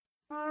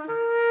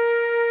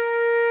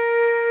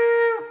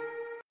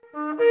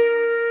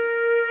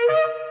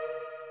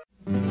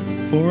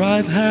For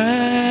I've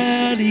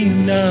had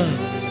enough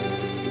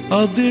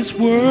of this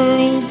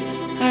world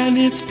and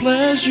its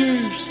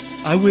pleasures.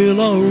 I will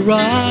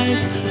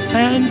arise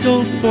and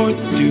go forth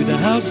to the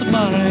house of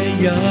my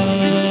Yah.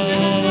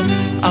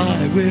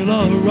 I will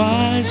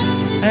arise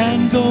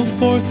and go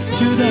forth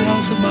to the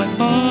house of my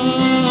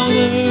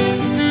Father.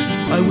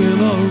 I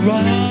will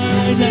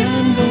arise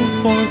and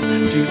go forth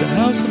to the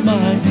house of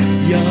my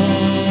Yah.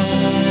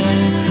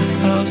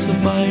 House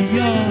of my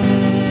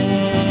Yah.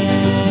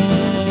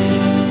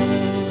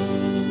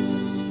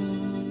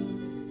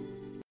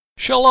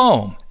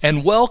 Shalom,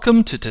 and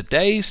welcome to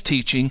today's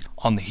teaching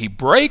on the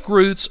Hebraic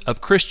roots of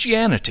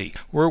Christianity,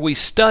 where we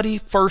study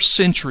first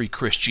century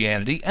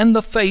Christianity and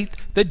the faith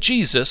that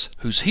Jesus,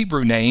 whose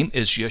Hebrew name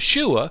is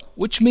Yeshua,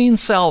 which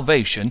means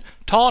salvation,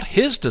 taught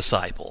his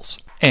disciples.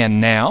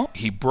 And now,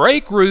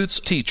 Hebraic roots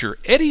teacher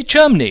Eddie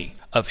Chumney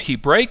of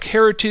Hebraic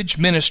Heritage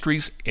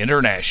Ministries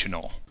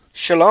International.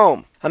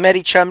 Shalom, I'm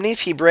Eddie Chumney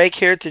of Hebraic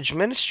Heritage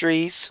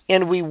Ministries,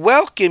 and we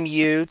welcome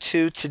you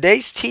to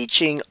today's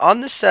teaching on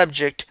the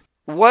subject,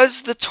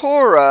 Was the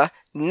Torah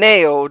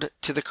Nailed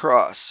to the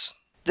Cross?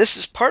 This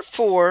is part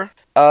 4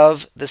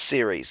 of the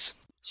series.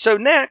 So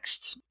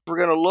next, we're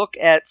going to look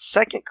at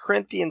 2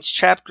 Corinthians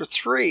chapter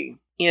 3.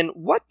 And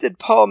what did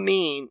Paul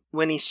mean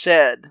when he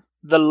said,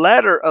 the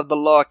letter of the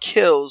law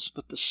kills,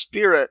 but the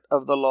spirit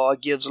of the law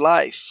gives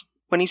life?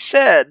 When he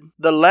said,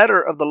 the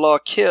letter of the law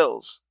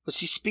kills,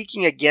 was he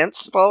speaking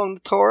against following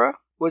the Torah?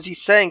 Was he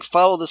saying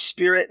follow the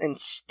Spirit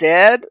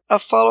instead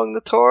of following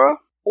the Torah?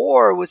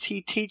 Or was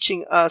he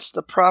teaching us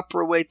the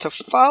proper way to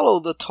follow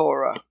the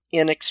Torah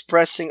in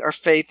expressing our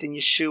faith in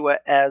Yeshua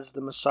as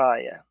the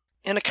Messiah?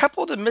 And a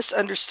couple of the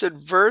misunderstood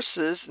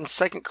verses in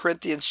 2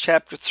 Corinthians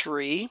chapter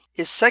 3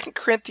 is 2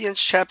 Corinthians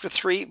chapter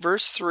 3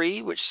 verse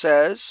 3, which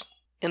says,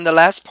 in the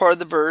last part of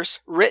the verse,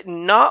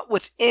 written not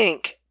with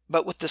ink,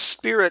 but with the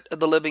Spirit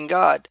of the living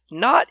God,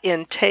 not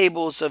in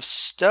tables of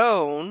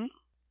stone,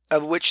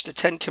 of which the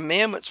 10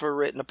 Commandments were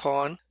written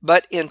upon,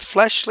 but in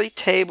fleshly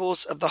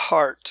tables of the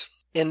heart.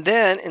 And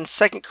then in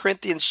 2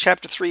 Corinthians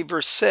chapter 3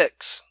 verse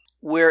 6,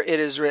 where it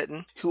is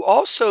written, who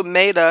also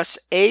made us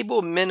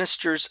able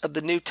ministers of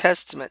the New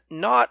Testament,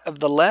 not of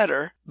the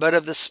letter, but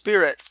of the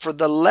Spirit. For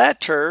the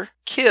letter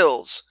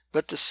kills,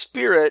 but the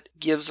Spirit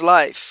gives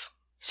life.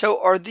 So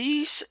are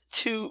these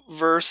two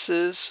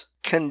verses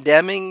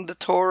condemning the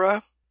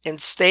Torah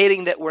and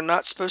stating that we're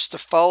not supposed to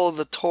follow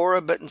the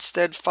Torah, but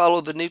instead follow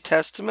the New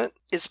Testament?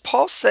 Is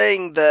Paul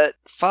saying that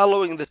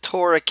following the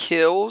Torah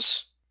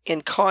kills,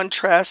 in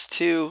contrast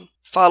to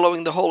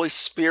following the Holy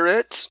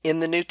Spirit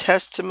in the New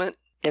Testament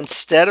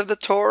instead of the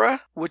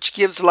Torah, which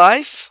gives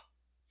life?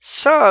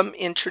 Some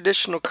in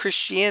traditional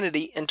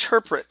Christianity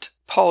interpret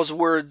Paul's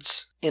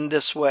words in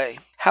this way.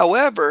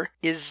 However,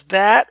 is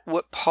that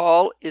what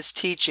Paul is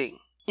teaching?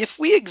 If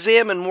we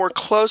examine more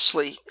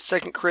closely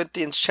 2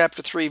 Corinthians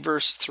chapter 3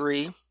 verse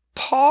 3,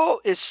 Paul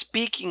is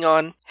speaking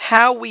on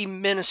how we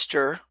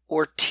minister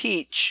or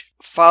teach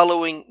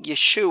following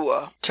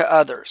Yeshua to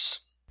others.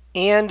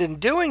 And in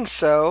doing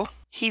so,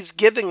 he's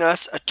giving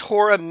us a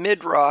Torah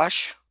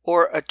midrash,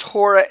 or a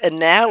Torah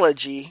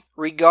analogy,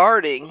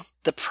 regarding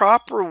the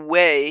proper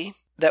way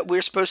that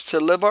we're supposed to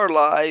live our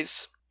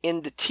lives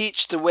and to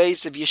teach the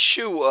ways of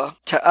Yeshua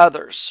to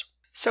others.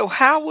 So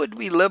how would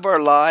we live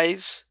our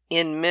lives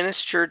and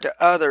minister to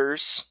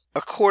others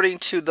according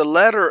to the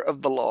letter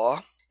of the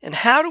law? And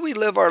how do we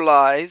live our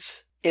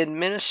lives and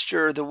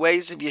minister the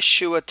ways of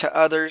Yeshua to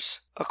others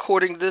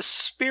according to the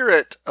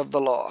spirit of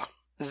the law?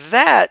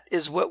 That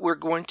is what we're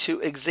going to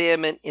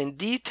examine in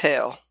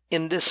detail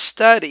in this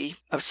study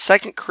of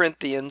 2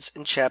 Corinthians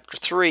in chapter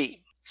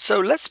 3. So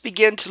let's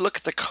begin to look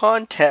at the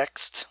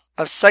context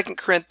of 2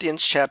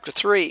 Corinthians chapter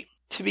 3.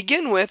 To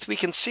begin with, we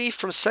can see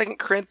from 2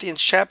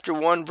 Corinthians chapter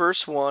 1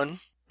 verse 1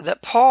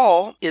 that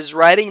Paul is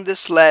writing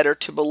this letter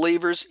to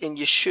believers in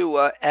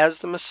Yeshua as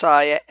the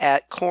Messiah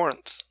at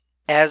Corinth.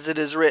 As it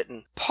is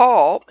written,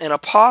 Paul, an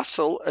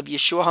apostle of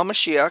Yeshua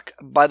HaMashiach,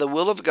 by the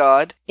will of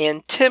God,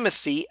 and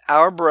Timothy,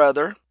 our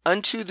brother,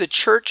 unto the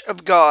church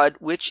of God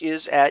which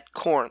is at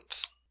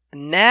Corinth.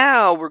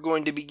 Now we're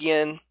going to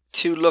begin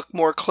to look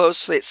more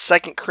closely at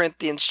 2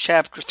 Corinthians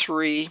chapter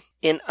 3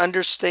 and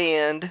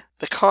understand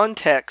the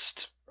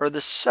context or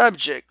the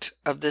subject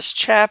of this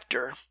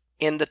chapter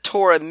and the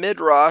Torah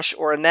midrash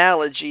or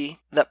analogy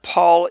that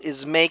Paul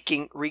is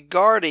making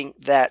regarding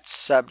that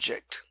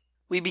subject.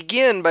 We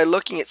begin by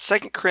looking at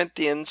 2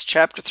 Corinthians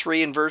chapter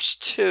 3 and verse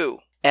 2,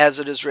 as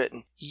it is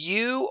written,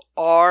 you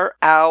are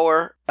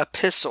our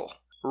epistle,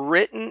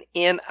 written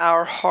in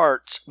our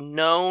hearts,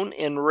 known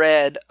and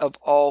read of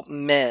all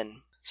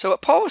men. So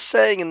what Paul is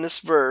saying in this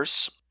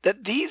verse,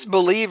 that these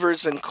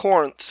believers in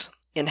Corinth,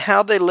 in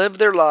how they live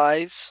their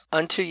lives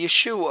unto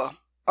Yeshua,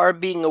 are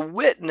being a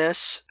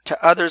witness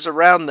to others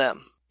around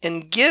them.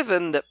 And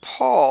given that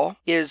Paul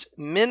is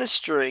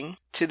ministering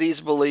to these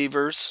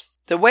believers,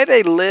 the way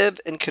they live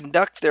and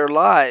conduct their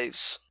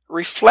lives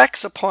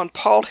reflects upon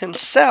Paul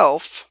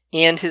himself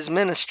and his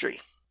ministry.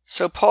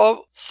 So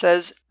Paul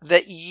says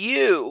that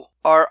you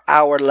are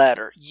our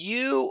letter.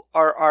 You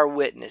are our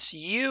witness.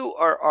 You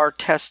are our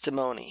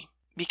testimony.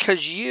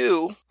 because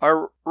you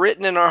are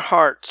written in our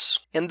hearts,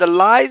 and the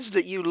lives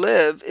that you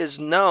live is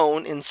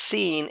known and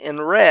seen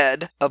and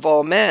read of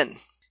all men.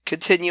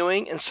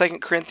 Continuing in 2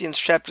 Corinthians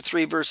chapter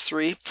 3, verse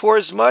 3, for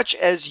as much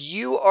as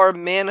you are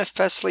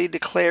manifestly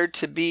declared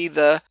to be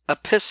the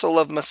epistle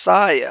of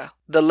Messiah,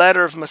 the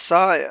letter of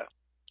Messiah,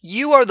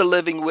 you are the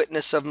living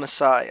witness of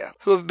Messiah,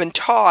 who have been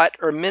taught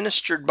or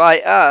ministered by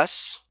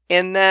us,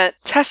 and that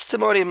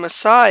testimony of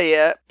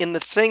Messiah in the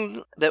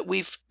thing that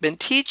we've been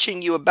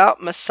teaching you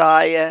about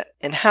Messiah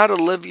and how to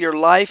live your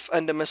life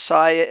unto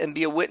Messiah and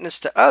be a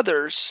witness to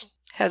others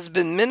has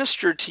been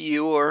ministered to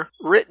you or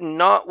written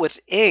not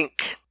with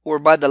ink or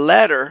by the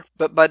letter,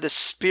 but by the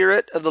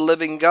Spirit of the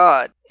living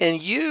God.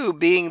 And you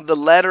being the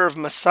letter of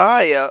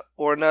Messiah,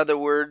 or in other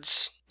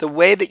words, the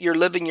way that you're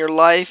living your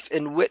life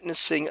and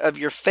witnessing of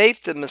your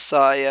faith in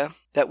Messiah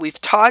that we've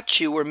taught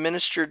you or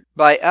ministered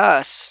by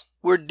us,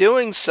 we're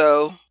doing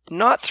so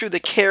not through the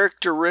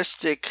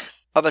characteristic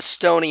of a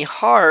stony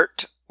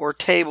heart or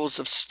tables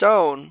of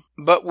stone,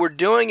 but we're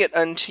doing it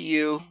unto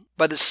you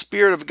by the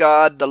Spirit of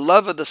God, the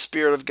love of the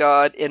Spirit of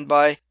God, and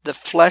by the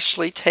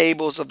fleshly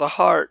tables of the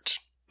heart,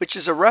 which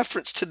is a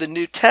reference to the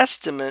New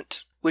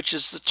Testament, which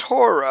is the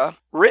Torah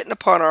written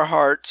upon our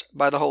hearts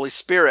by the Holy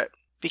Spirit.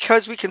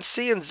 Because we can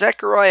see in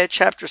Zechariah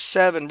chapter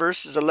 7,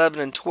 verses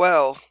 11 and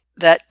 12,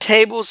 that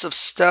tables of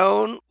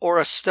stone or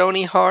a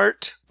stony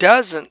heart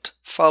doesn't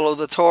follow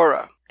the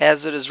Torah,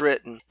 as it is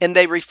written. And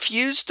they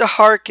refused to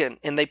hearken,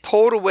 and they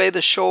pulled away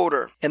the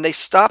shoulder, and they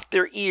stopped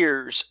their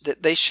ears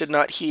that they should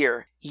not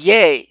hear.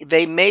 Yea,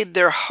 they made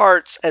their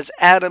hearts as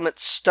adamant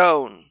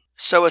stone,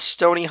 so a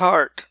stony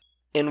heart.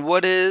 And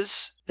what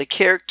is the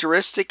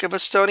characteristic of a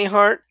stony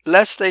heart?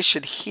 Lest they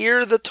should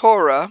hear the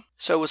Torah.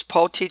 So was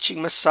Paul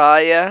teaching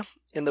Messiah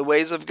in the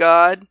ways of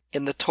God,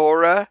 in the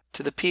Torah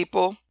to the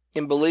people,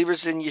 in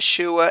believers in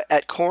Yeshua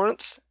at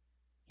Corinth?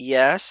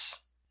 Yes.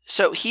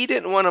 So he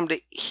didn't want them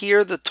to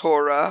hear the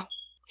Torah,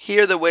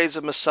 hear the ways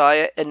of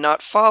Messiah, and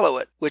not follow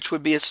it, which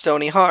would be a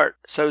stony heart.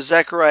 So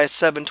Zechariah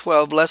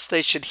 7:12, lest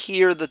they should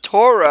hear the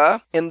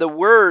Torah and the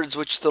words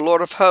which the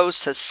Lord of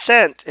hosts has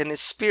sent in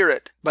his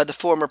Spirit by the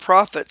former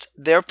prophets,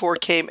 therefore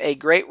came a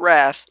great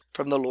wrath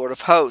from the Lord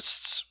of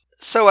hosts.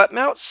 So at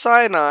Mount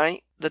Sinai,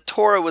 the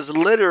Torah was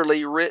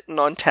literally written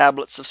on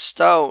tablets of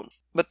stone.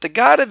 But the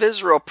God of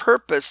Israel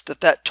purposed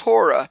that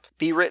Torah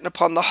be written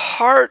upon the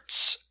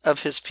hearts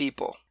of his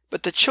people.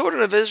 But the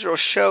children of Israel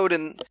showed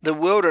in the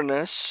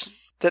wilderness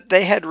that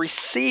they had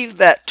received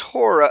that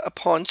Torah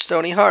upon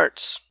stony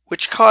hearts,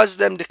 which caused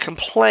them to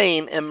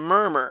complain and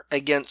murmur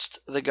against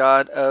the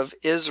God of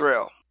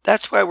Israel.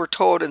 That's why we're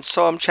told in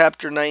Psalm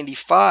chapter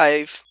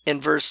 95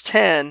 in verse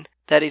 10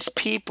 that his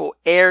people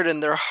erred in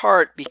their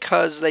heart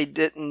because they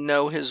didn't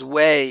know his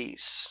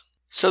ways.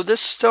 So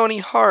this stony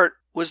heart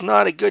was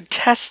not a good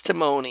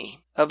testimony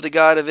of the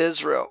God of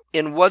Israel,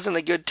 and wasn't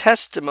a good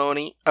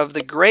testimony of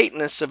the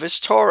greatness of his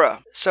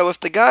Torah. So if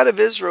the God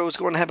of Israel was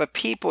going to have a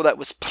people that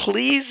was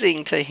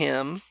pleasing to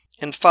him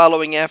and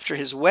following after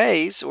his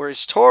ways or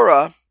his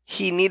Torah,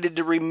 he needed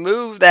to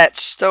remove that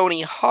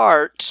stony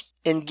heart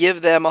and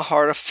give them a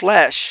heart of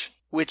flesh,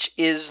 which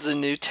is the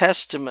New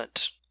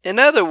Testament. In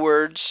other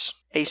words,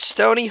 a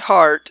stony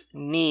heart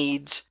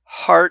needs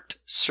heart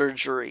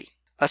surgery.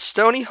 A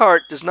stony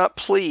heart does not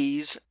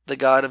please the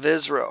God of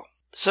Israel.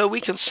 So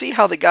we can see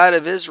how the God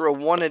of Israel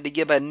wanted to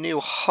give a new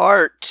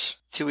heart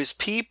to his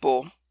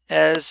people,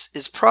 as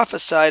is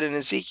prophesied in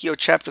Ezekiel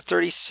chapter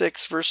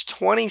 36, verse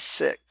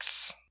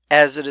 26,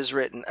 as it is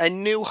written, a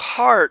new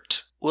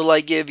heart will I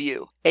give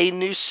you, a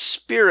new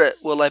spirit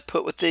will I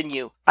put within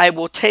you. I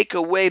will take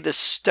away the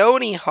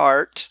stony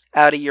heart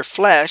out of your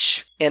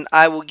flesh, and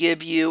I will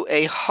give you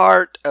a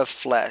heart of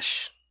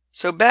flesh.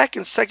 So back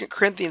in 2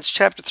 Corinthians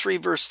chapter 3,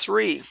 verse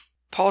 3,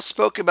 Paul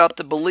spoke about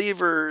the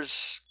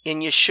believers in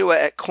Yeshua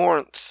at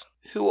Corinth,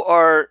 who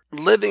are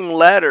living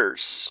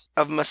letters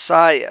of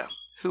Messiah,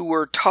 who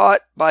were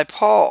taught by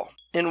Paul.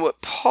 And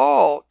what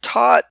Paul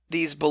taught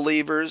these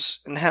believers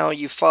and how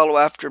you follow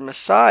after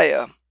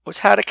Messiah was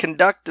how to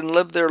conduct and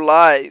live their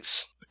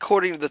lives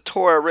according to the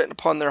Torah written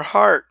upon their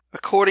heart,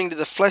 according to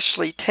the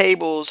fleshly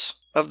tables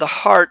of the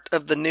heart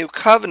of the new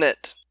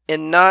covenant,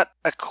 and not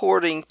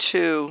according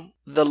to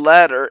the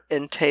letter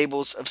and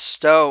tables of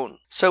stone.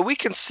 So we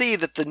can see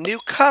that the new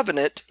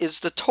covenant is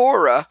the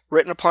Torah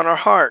written upon our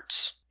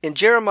hearts. In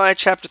Jeremiah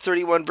chapter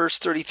 31 verse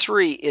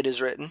 33 it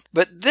is written,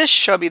 but this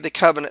shall be the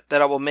covenant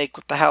that I will make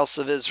with the house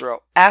of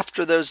Israel.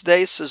 After those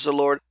days, says the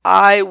Lord,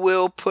 I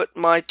will put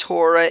my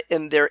Torah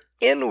in their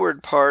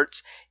inward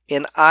parts,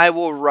 and I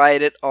will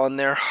write it on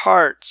their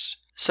hearts.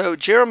 So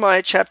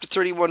Jeremiah chapter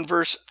 31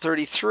 verse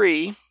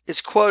 33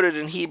 is quoted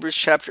in Hebrews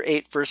chapter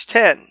 8 verse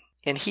 10.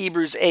 And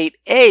Hebrews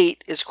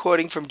 8:8 is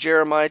quoting from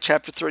Jeremiah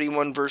chapter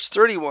 31 verse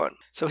 31.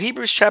 So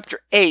Hebrews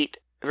chapter 8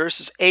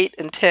 verses 8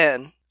 and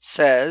 10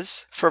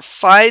 says, for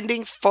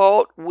finding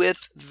fault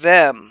with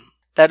them,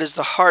 that is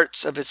the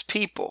hearts of his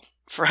people,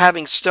 for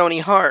having stony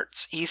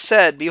hearts, he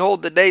said,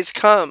 behold, the days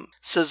come,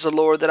 says the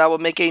Lord, that I will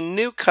make a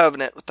new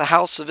covenant with the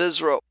house of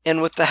Israel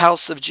and with the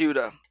house of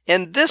Judah.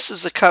 And this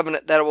is the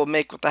covenant that I will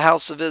make with the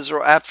house of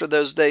Israel after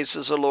those days,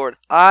 says the Lord.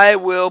 I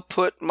will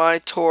put my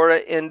Torah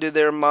into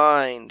their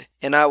mind,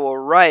 and I will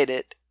write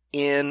it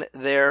in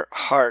their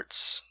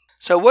hearts.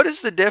 So what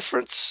is the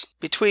difference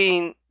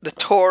between the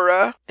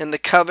Torah and the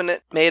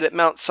covenant made at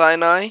Mount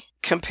Sinai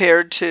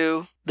compared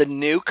to the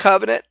new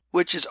covenant,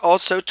 which is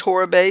also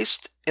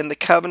Torah-based, and the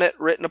covenant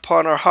written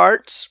upon our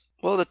hearts?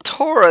 Well, the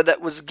Torah that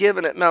was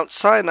given at Mount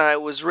Sinai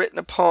was written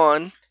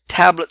upon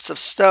tablets of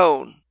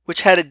stone,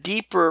 which had a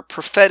deeper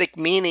prophetic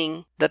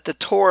meaning that the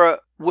Torah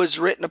was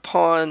written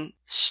upon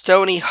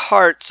stony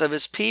hearts of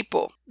his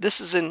people. This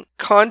is in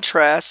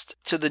contrast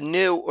to the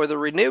new or the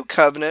renewed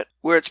covenant,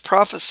 where it's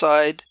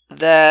prophesied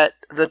that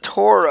the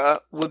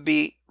Torah would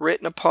be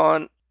written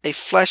upon a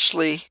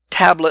fleshly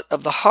tablet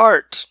of the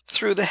heart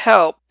through the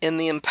help and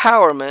the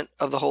empowerment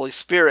of the Holy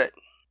Spirit.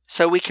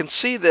 So we can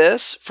see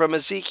this from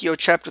Ezekiel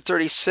chapter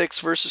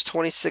 36, verses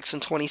 26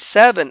 and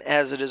 27,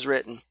 as it is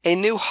written. A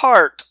new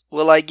heart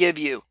will I give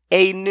you.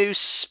 A new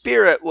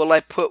spirit will I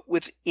put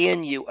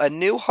within you. A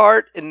new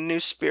heart and a new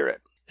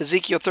spirit.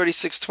 Ezekiel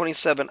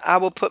 36:27. I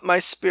will put my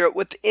spirit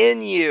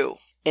within you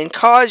and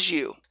cause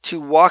you to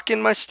walk in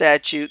my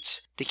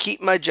statutes, to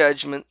keep my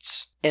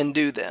judgments and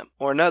do them.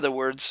 Or in other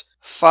words,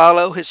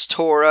 follow his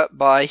Torah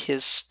by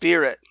his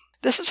spirit.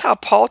 This is how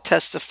Paul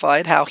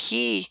testified how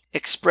he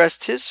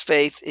expressed his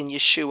faith in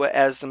Yeshua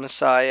as the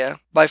Messiah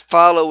by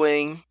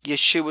following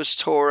Yeshua's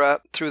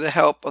Torah through the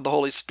help of the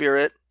Holy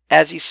Spirit,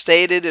 as he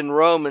stated in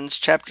Romans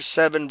chapter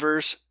 7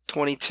 verse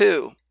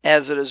 22,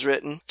 as it is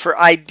written, For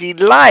I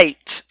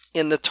delight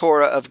in the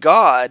Torah of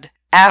God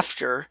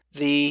after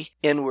the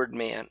inward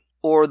man,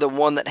 or the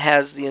one that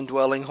has the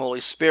indwelling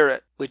Holy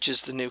Spirit, which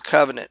is the new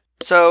covenant.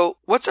 So,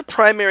 what's a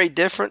primary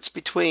difference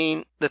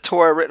between the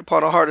Torah written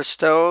upon a heart of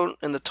stone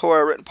and the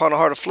Torah written upon a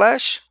heart of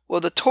flesh? Well,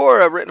 the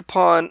Torah written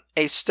upon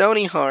a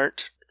stony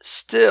heart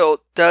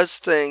still does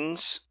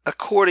things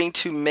according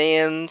to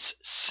man's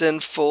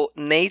sinful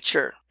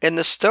nature. And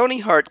the stony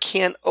heart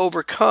can't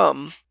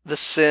overcome the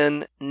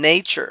sin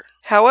nature.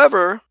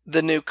 However,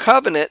 the new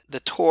covenant, the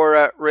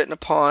Torah written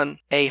upon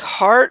a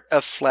heart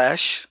of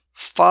flesh,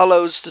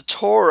 follows the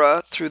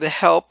Torah through the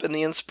help and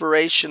the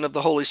inspiration of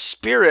the Holy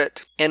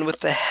Spirit, and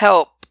with the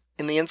help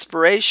and the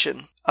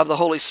inspiration of the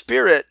Holy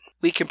Spirit,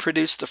 we can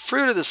produce the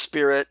fruit of the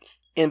Spirit,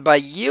 and by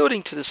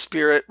yielding to the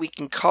Spirit, we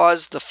can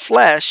cause the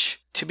flesh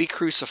to be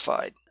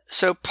crucified.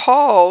 So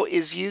Paul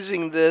is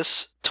using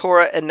this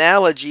Torah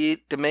analogy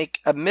to make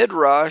a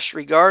midrash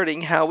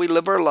regarding how we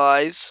live our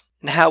lives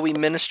and how we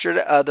minister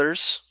to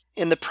others.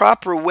 In the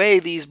proper way,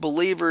 these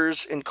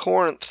believers in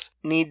Corinth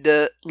need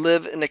to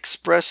live and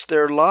express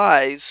their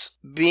lives,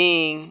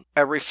 being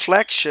a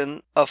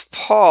reflection of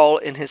Paul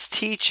and his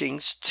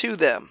teachings to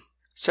them.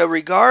 So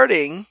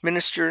regarding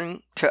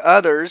ministering to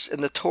others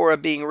and the Torah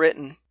being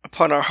written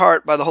upon our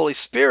heart by the Holy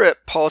Spirit,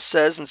 Paul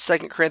says in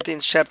 2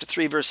 Corinthians chapter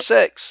 3 verse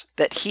 6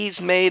 that he's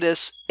made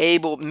us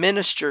able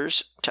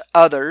ministers to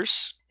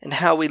others and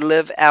how we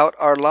live out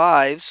our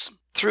lives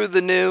through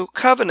the new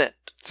covenant,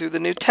 through the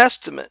New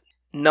Testament.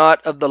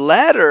 Not of the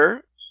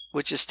latter,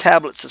 which is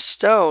tablets of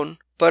stone,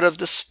 but of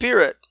the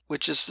Spirit,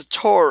 which is the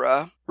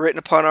Torah, written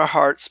upon our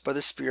hearts by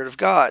the Spirit of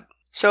God.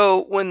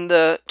 So when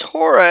the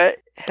Torah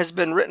has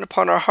been written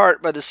upon our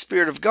heart by the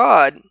Spirit of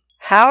God,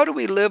 how do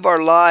we live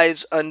our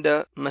lives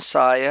under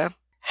Messiah?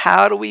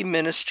 How do we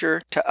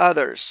minister to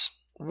others?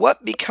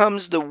 What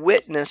becomes the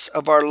witness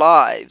of our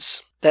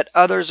lives that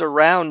others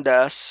around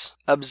us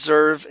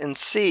observe and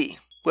see?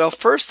 Well,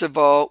 first of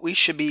all, we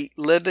should be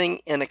living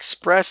and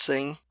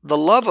expressing the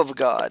love of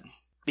God,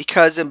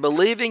 because in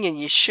believing in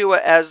Yeshua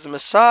as the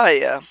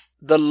Messiah,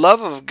 the love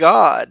of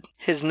God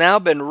has now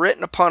been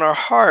written upon our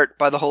heart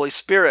by the Holy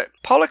Spirit.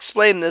 Paul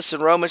explained this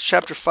in Romans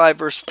chapter 5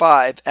 verse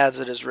 5,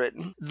 as it is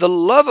written, The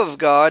love of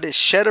God is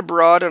shed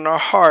abroad in our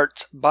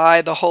hearts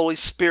by the Holy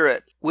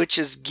Spirit, which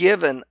is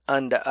given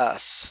unto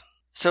us.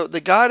 So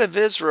the God of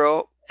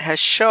Israel has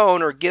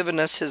shown or given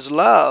us his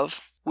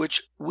love,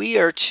 which we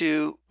are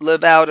to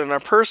live out in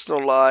our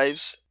personal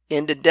lives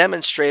and to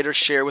demonstrate or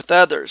share with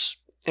others.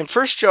 In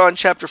 1 John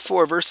chapter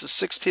 4 verses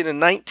 16 and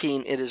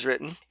 19 it is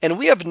written, And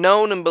we have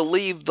known and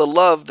believed the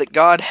love that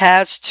God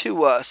has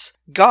to us.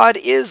 God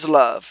is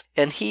love,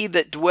 and he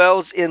that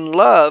dwells in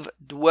love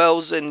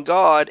dwells in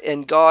God,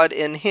 and God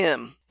in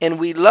him. And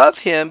we love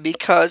him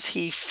because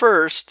he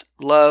first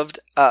loved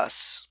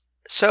us.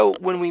 So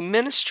when we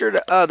minister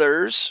to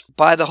others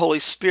by the Holy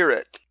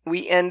Spirit,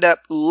 we end up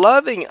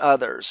loving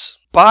others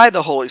by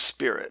the Holy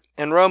Spirit.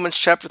 In Romans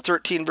chapter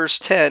 13 verse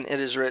 10 it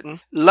is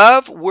written,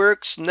 Love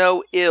works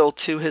no ill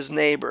to his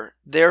neighbor.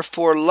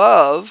 Therefore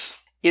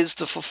love is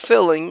the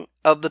fulfilling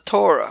of the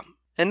Torah.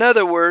 In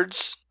other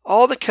words,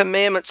 all the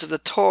commandments of the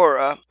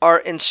Torah are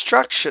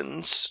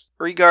instructions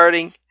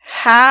regarding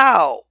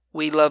how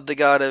we love the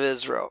God of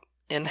Israel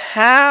and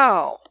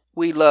how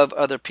we love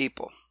other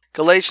people.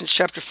 Galatians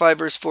chapter 5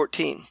 verse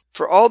 14.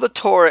 For all the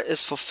Torah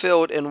is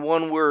fulfilled in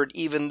one word,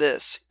 even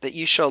this, that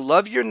you shall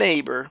love your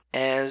neighbor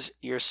as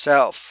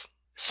yourself.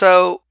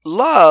 So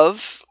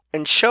love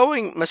and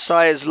showing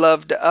Messiah's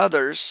love to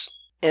others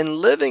and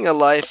living a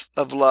life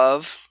of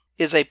love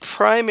is a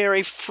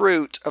primary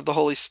fruit of the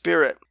Holy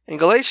Spirit. In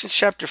Galatians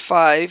chapter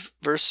 5,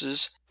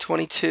 verses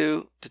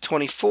 22 to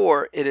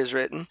 24, it is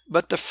written,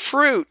 "But the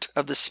fruit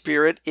of the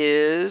Spirit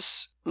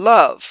is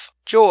love,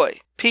 joy,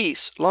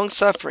 peace,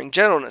 long-suffering,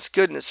 gentleness,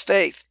 goodness,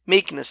 faith,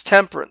 meekness,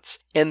 temperance.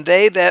 And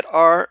they that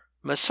are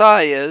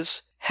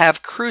Messiah's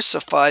have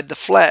crucified the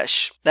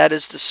flesh, that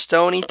is the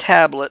stony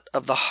tablet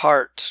of the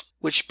heart,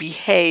 which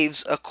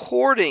behaves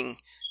according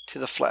to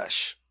the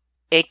flesh."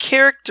 A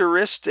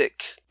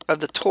characteristic of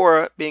the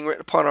Torah being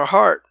written upon our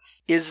heart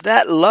is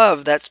that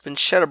love that's been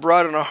shed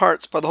abroad in our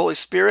hearts by the Holy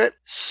Spirit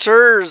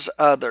serves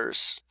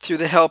others through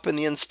the help and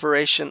the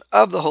inspiration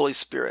of the Holy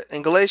Spirit.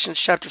 In Galatians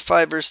chapter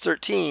 5, verse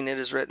 13, it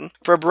is written,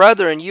 "For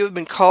brethren, you have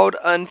been called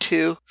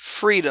unto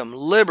freedom,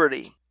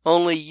 liberty.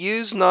 Only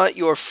use not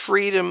your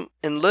freedom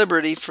and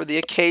liberty for the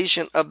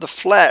occasion of the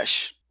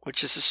flesh,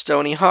 which is a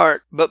stony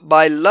heart, but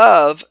by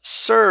love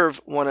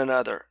serve one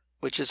another,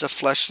 which is a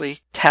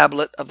fleshly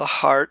tablet of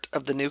the heart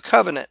of the new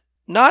covenant."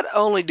 Not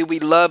only do we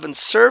love and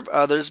serve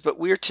others, but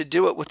we are to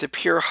do it with a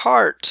pure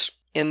heart.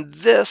 And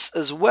this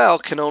as well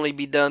can only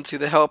be done through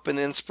the help and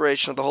the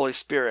inspiration of the Holy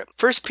Spirit.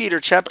 1 Peter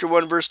chapter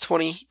 1, verse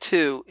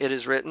 22, it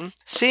is written,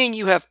 "Seeing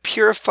you have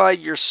purified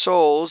your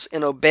souls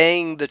in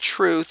obeying the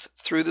truth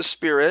through the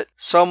Spirit."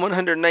 Psalm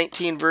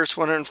 119, verse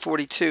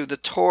 142, "The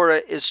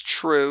Torah is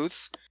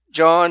truth."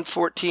 John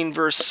 14,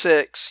 verse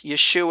 6,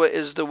 "Yeshua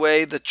is the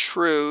way, the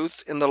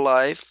truth, and the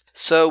life."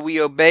 So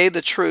we obey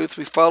the truth,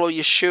 we follow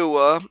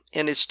Yeshua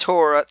and his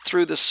Torah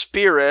through the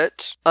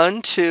Spirit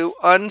unto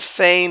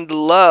unfeigned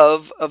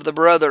love of the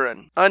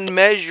brethren,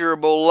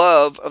 unmeasurable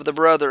love of the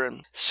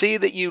brethren. See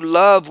that you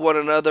love one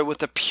another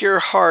with a pure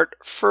heart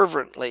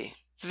fervently.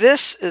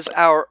 This is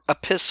our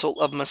epistle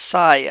of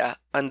Messiah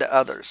unto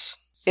others.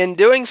 In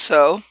doing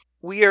so,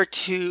 we are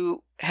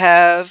to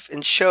have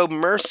and show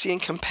mercy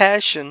and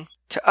compassion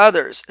to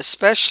others,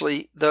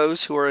 especially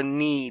those who are in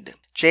need.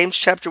 James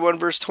chapter 1,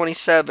 verse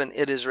 27,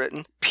 it is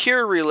written,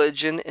 "Pure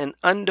religion and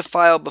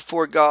undefiled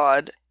before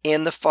God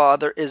and the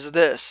Father is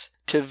this,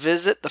 to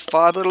visit the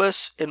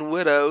fatherless and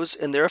widows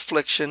in their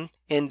affliction,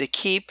 and to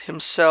keep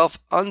himself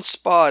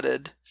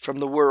unspotted from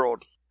the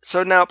world."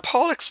 So now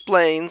Paul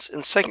explains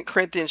in 2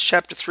 Corinthians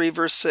chapter 3,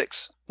 verse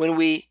 6, when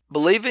we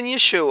believe in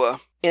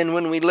Yeshua and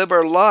when we live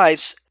our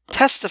lives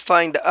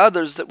testifying to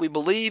others that we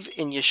believe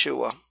in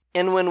Yeshua,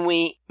 and when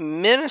we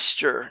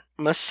minister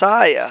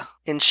Messiah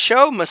and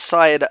show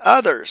Messiah to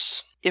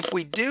others, if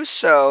we do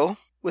so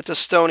with a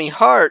stony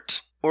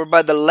heart or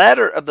by the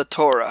letter of the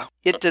Torah,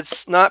 it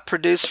does not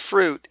produce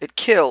fruit, it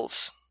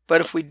kills.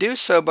 But if we do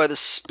so by the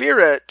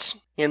Spirit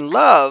in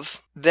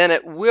love, then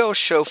it will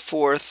show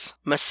forth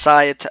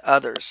Messiah to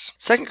others.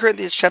 2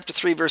 Corinthians chapter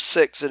 3, verse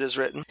 6, it is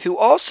written, "Who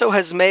also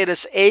has made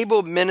us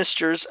able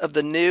ministers of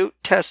the New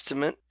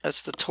Testament,"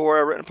 that's the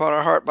Torah written upon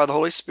our heart by the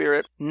Holy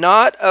Spirit,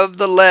 "not of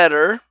the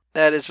letter,"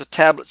 that is with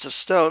tablets of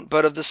stone,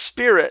 "but of the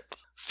Spirit,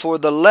 for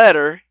the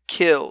letter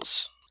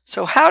kills."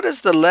 So how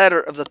does the letter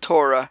of the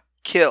Torah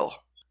kill?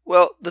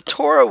 Well, the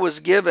Torah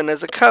was given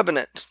as a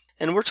covenant,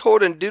 and we're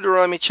told in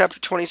Deuteronomy chapter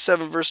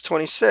 27, verse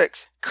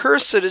 26,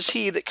 "Cursed is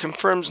he that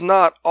confirms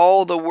not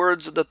all the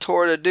words of the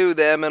Torah to do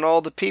them, and all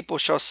the people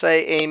shall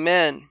say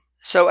Amen."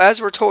 So as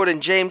we're told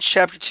in James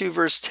chapter 2,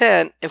 verse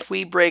 10, if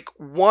we break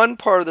one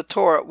part of the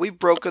Torah, we've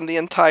broken the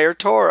entire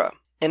Torah.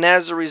 And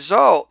as a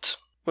result,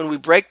 when we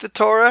break the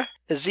Torah,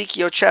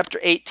 Ezekiel chapter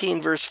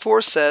 18, verse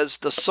 4 says,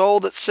 "The soul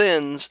that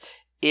sins,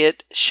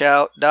 it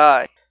shall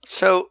die."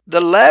 So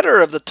the letter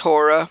of the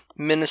Torah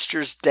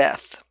ministers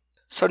death.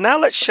 So now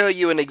let's show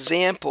you an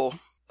example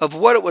of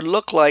what it would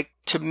look like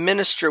to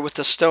minister with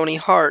a stony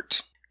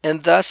heart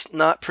and thus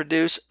not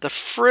produce the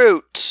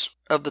fruit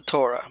of the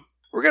Torah.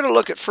 We're going to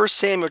look at 1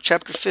 Samuel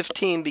chapter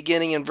 15,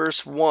 beginning in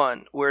verse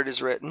 1, where it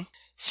is written,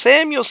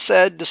 "Samuel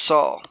said to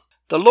Saul,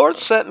 The Lord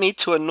sent me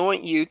to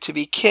anoint you to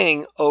be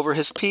king over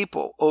his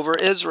people, over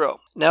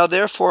Israel. Now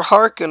therefore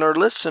hearken or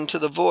listen to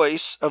the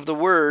voice of the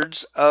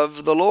words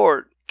of the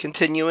Lord."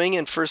 Continuing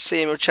in 1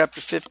 Samuel chapter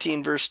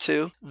 15, verse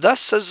 2,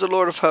 "Thus says the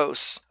Lord of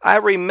hosts, I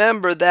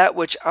remember that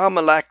which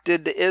Amalek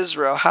did to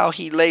Israel, how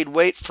he laid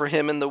wait for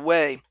him in the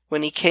way,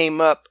 when he came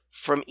up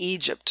from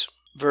Egypt."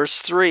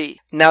 Verse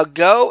 3, "Now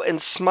go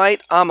and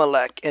smite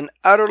Amalek, and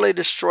utterly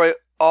destroy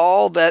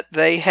all that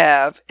they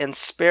have, and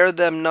spare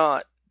them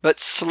not, but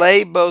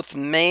slay both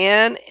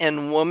man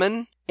and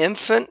woman,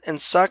 infant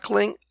and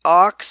suckling,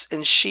 ox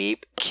and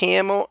sheep,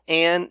 camel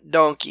and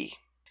donkey."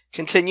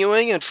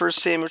 Continuing in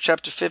 1 Samuel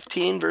chapter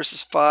 15,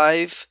 verses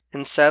 5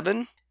 and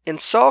 7, "And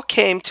Saul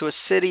came to a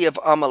city of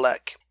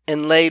Amalek,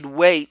 and laid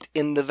wait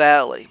in the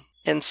valley.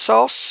 And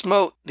Saul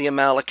smote the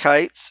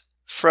Amalekites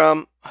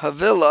from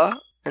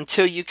Havilah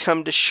until you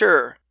come to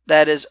Shur,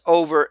 that is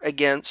over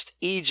against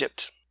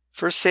Egypt."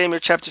 1 Samuel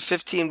chapter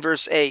 15,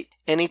 verse 8,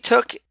 "And he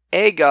took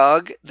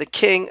Agag, the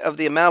king of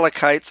the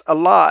Amalekites,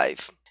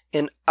 alive,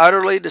 and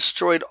utterly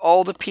destroyed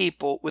all the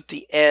people with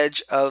the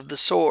edge of the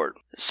sword."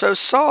 So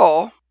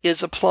Saul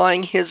is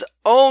applying his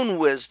own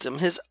wisdom,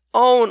 his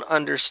own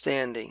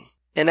understanding,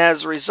 and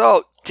as a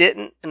result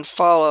didn't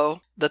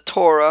follow the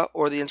Torah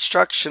or the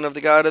instruction of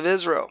the God of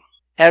Israel.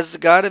 as the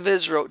God of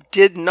Israel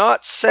did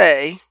not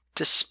say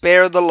to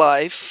spare the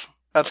life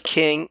of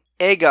King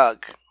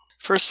Agag.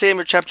 1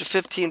 Samuel chapter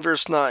 15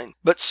 verse 9.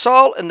 But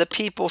Saul and the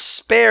people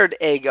spared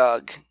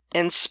Agag,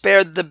 and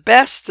spared the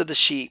best of the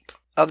sheep,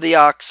 of the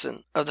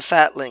oxen, of the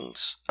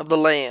fatlings, of the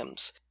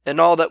lambs,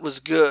 and all that was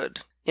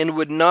good, and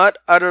would not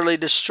utterly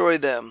destroy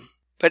them.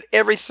 But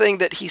everything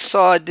that he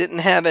saw didn't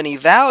have any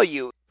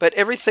value, but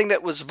everything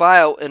that was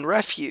vile and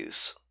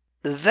refuse,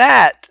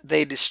 that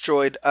they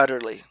destroyed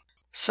utterly.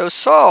 So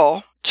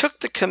Saul took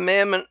the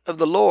commandment of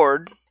the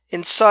Lord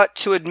and sought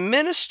to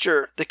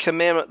administer the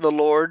commandment of the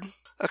Lord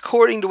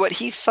according to what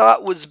he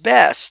thought was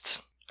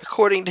best,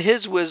 according to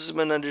his wisdom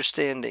and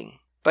understanding,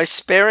 by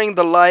sparing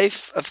the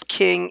life of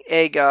King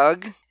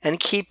Agag and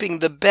keeping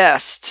the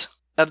best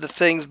of the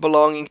things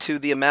belonging to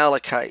the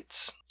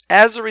Amalekites.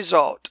 As a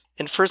result,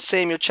 in 1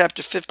 Samuel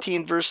chapter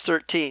 15 verse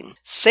 13,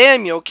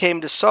 Samuel came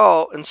to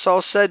Saul, and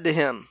Saul said to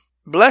him,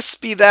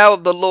 Blessed be thou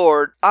of the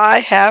Lord, I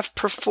have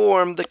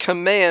performed the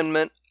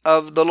commandment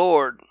of the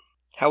Lord.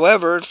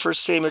 However, in 1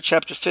 Samuel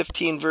chapter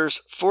 15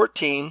 verse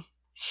 14,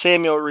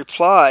 Samuel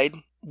replied,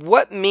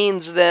 What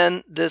means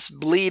then this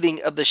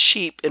bleating of the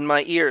sheep in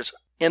my ears,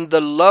 and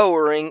the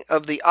lowering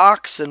of the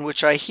oxen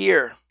which I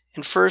hear?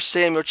 In 1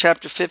 Samuel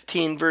chapter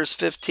 15 verse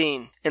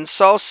 15, And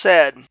Saul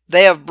said,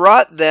 They have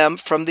brought them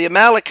from the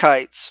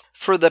Amalekites,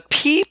 for the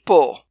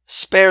people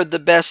spared the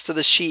best of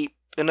the sheep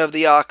and of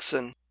the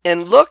oxen.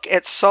 And look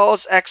at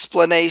Saul's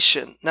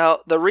explanation. Now,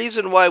 the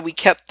reason why we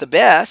kept the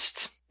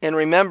best, and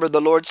remember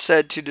the Lord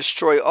said to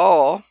destroy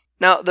all.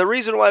 Now, the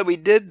reason why we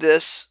did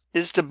this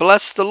is to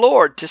bless the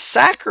Lord, to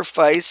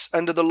sacrifice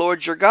unto the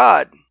Lord your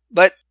God.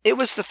 But it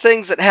was the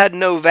things that had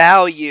no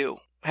value,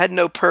 had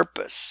no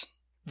purpose.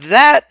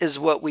 That is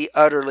what we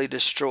utterly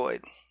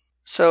destroyed.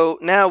 So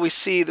now we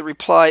see the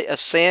reply of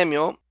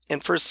Samuel in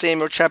 1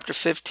 Samuel chapter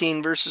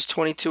 15 verses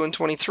 22 and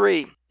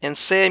 23. And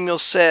Samuel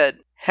said,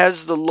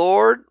 Has the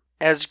Lord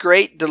as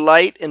great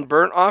delight in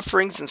burnt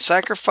offerings and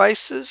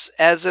sacrifices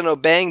as in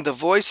obeying the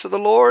voice of the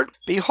Lord?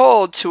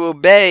 Behold, to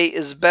obey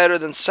is better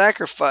than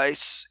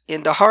sacrifice,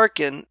 and to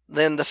hearken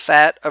than the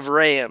fat of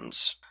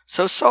rams.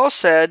 So Saul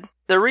said,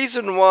 the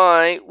reason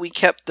why we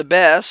kept the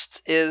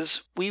best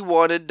is we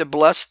wanted to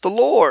bless the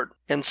Lord.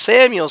 And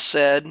Samuel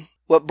said,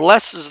 what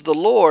blesses the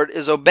Lord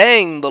is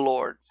obeying the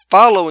Lord,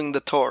 following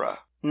the Torah,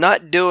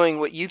 not doing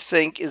what you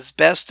think is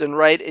best and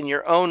right in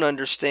your own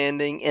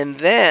understanding, and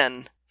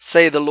then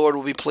say the Lord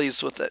will be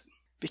pleased with it.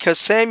 Because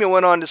Samuel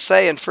went on to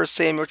say in 1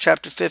 Samuel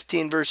chapter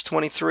 15 verse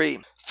 23,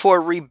 For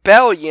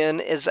rebellion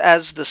is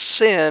as the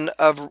sin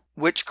of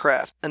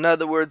witchcraft. In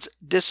other words,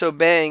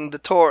 disobeying the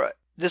Torah,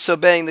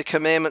 disobeying the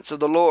commandments of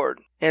the Lord.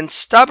 And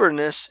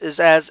stubbornness is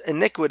as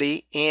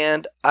iniquity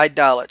and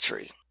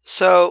idolatry.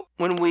 So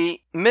when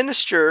we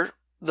minister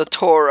the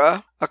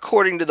Torah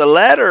according to the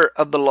letter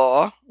of the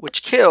law,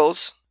 which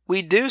kills,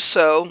 we do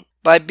so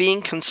by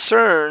being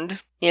concerned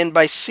and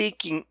by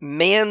seeking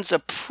man's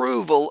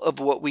approval of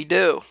what we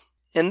do.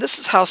 And this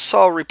is how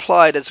Saul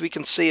replied, as we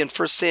can see in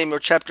 1 Samuel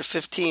chapter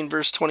 15,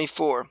 verse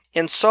 24.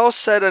 And Saul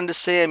said unto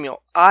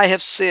Samuel, I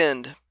have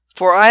sinned,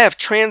 for I have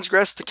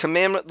transgressed the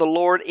commandment of the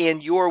Lord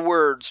and your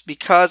words,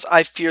 because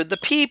I feared the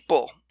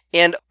people,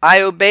 and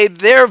I obeyed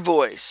their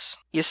voice.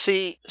 You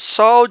see,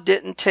 Saul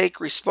didn't take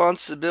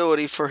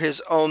responsibility for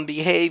his own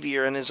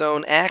behavior and his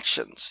own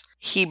actions.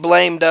 He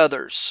blamed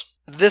others.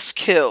 This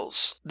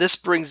kills. This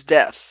brings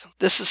death.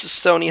 This is a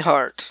stony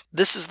heart.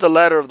 This is the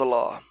letter of the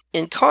law.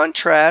 In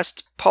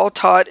contrast, Paul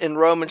taught in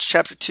Romans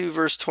chapter 2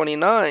 verse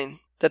 29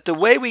 that the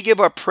way we give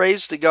our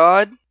praise to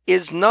God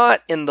is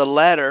not in the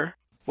letter.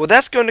 Well,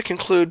 that's going to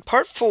conclude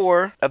part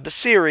 4 of the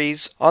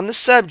series on the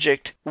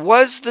subject,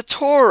 Was the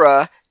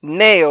Torah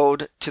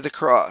Nailed to the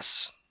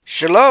Cross?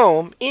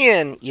 Shalom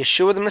in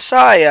Yeshua the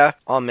Messiah.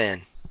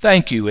 Amen.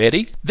 Thank you,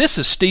 Eddie. This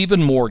is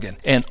Stephen Morgan,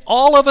 and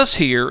all of us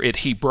here at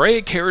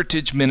Hebraic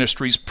Heritage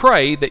Ministries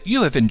pray that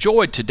you have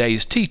enjoyed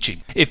today's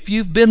teaching. If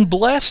you've been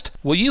blessed,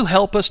 will you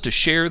help us to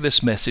share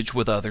this message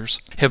with others?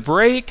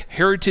 Hebraic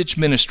Heritage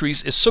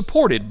Ministries is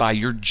supported by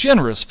your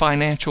generous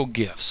financial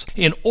gifts.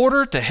 In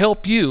order to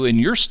help you in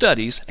your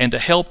studies and to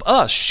help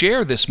us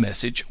share this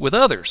message with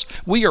others,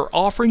 we are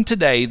offering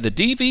today the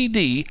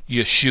DVD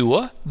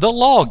Yeshua the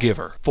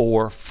Lawgiver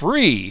for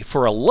free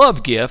for a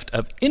love gift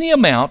of any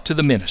amount to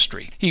the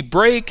ministry.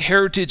 Hebraic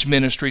Heritage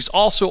Ministries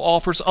also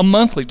offers a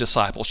monthly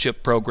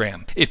discipleship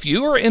program. If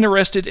you are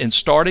interested in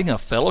starting a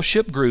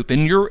fellowship group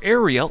in your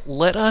area,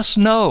 let us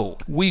know.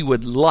 We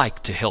would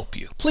like to help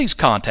you. Please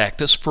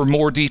contact us for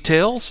more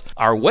details.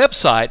 Our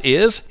website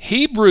is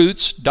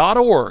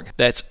Hebroots.org.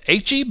 That's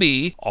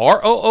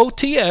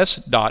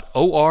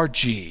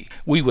Hebroots.org.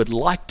 We would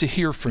like to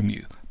hear from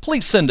you.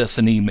 Please send us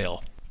an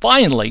email.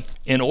 Finally,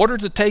 in order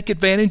to take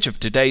advantage of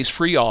today's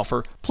free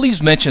offer,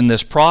 please mention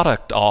this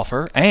product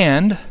offer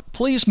and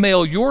please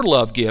mail your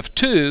love gift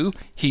to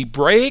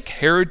Hebraic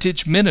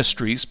Heritage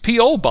Ministries,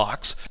 P.O.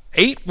 Box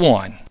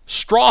 81,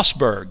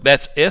 Strasburg,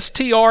 that's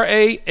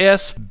Strasburg,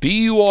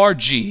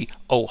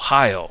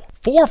 Ohio,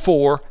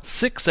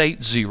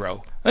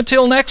 44680.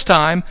 Until next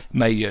time,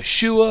 may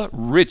Yeshua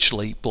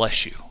richly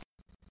bless you.